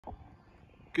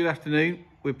Good afternoon.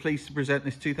 We're pleased to present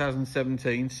this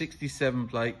 2017 67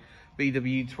 plate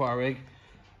VW Touareg.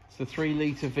 It's the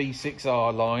 3-litre V6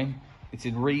 R-Line. It's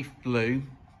in Reef blue.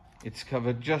 It's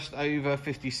covered just over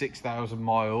 56,000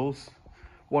 miles.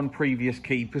 One previous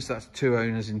keeper, so that's 2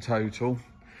 owners in total.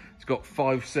 It's got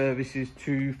 5 services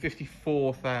to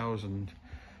 54,000.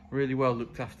 Really well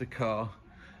looked after car.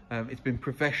 It's been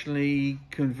professionally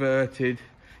converted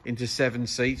into 7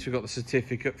 seats. We've got the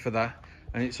certificate for that.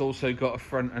 And it's also got a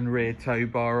front and rear tow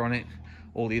bar on it.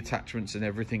 All the attachments and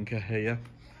everything are here.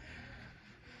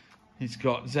 It's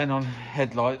got xenon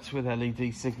headlights with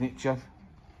LED signature.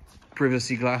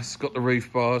 Privacy glass, got the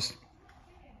roof bars.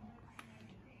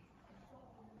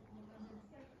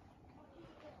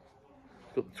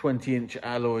 Got the 20-inch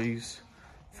alloys,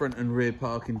 front and rear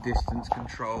parking distance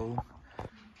control,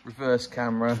 reverse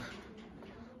camera,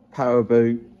 power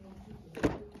boot.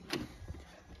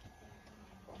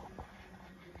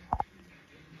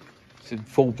 It's in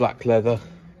full black leather,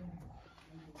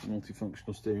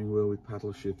 multifunctional steering wheel with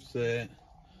paddle shifts there.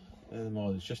 The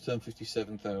mileage just turned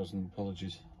 57,000,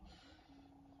 apologies.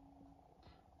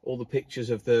 All the pictures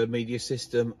of the media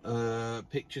system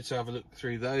pictured, so have a look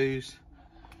through those.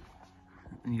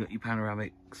 And you got your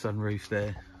panoramic sunroof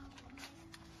there.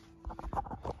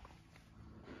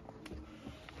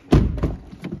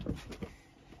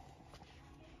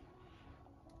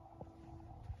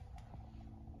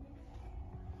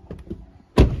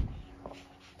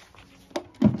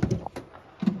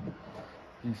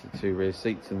 These are 2 rear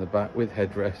seats in the back with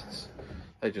headrests.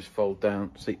 They just fold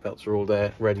down. Seat belts are all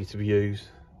there, ready to be used.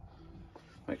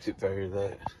 Makes it very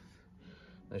there.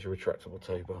 There's your retractable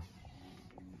tow bar.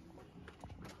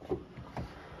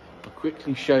 I'll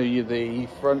quickly show you the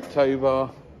front tow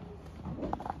bar.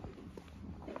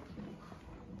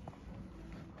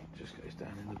 Just goes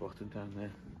down in the bottom down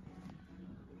there.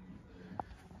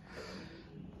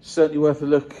 Certainly worth a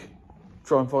look.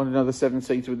 Try and find another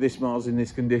 7-seater with this miles in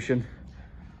this condition.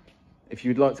 If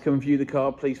you'd like to come and view the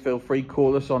car, please feel free,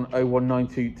 call us on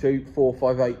 01922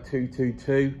 458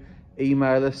 222,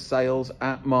 email us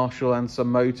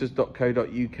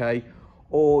sales@marshallandsonmotors.co.uk,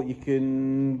 or you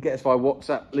can get us via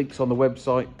WhatsApp, links on the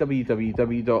website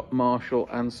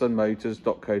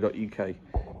www.marshallandsonmotors.co.uk.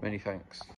 Many thanks.